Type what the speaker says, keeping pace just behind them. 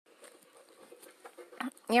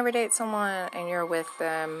You ever date someone and you're with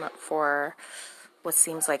them for what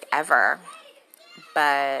seems like ever,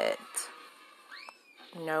 but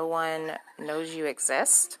no one knows you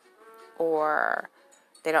exist, or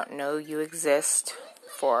they don't know you exist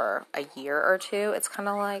for a year or two? It's kind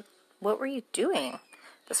of like, what were you doing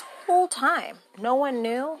this whole time? No one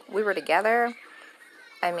knew we were together.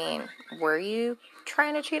 I mean, were you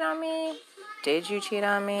trying to cheat on me? Did you cheat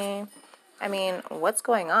on me? I mean, what's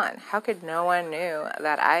going on? How could no one knew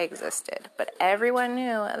that I existed, but everyone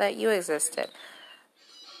knew that you existed?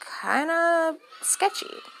 Kind of sketchy.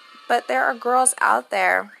 But there are girls out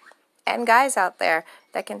there and guys out there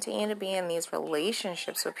that continue to be in these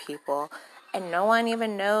relationships with people, and no one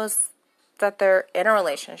even knows that they're in a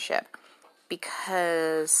relationship,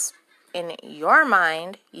 because in your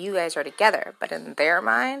mind, you guys are together, but in their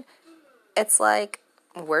mind, it's like,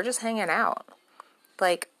 we're just hanging out.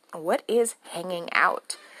 Like, what is hanging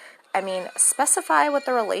out? I mean, specify what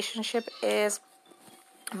the relationship is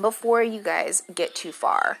before you guys get too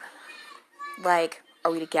far. Like,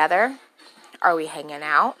 are we together? Are we hanging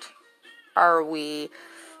out? Are we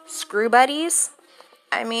screw buddies?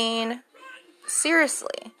 I mean,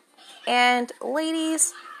 seriously. And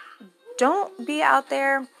ladies, don't be out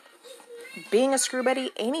there being a screw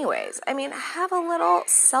buddy anyways. I mean, have a little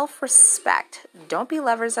self-respect. Don't be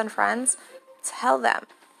lovers and friends. Tell them.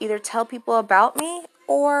 Either tell people about me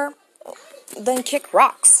or then kick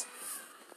rocks.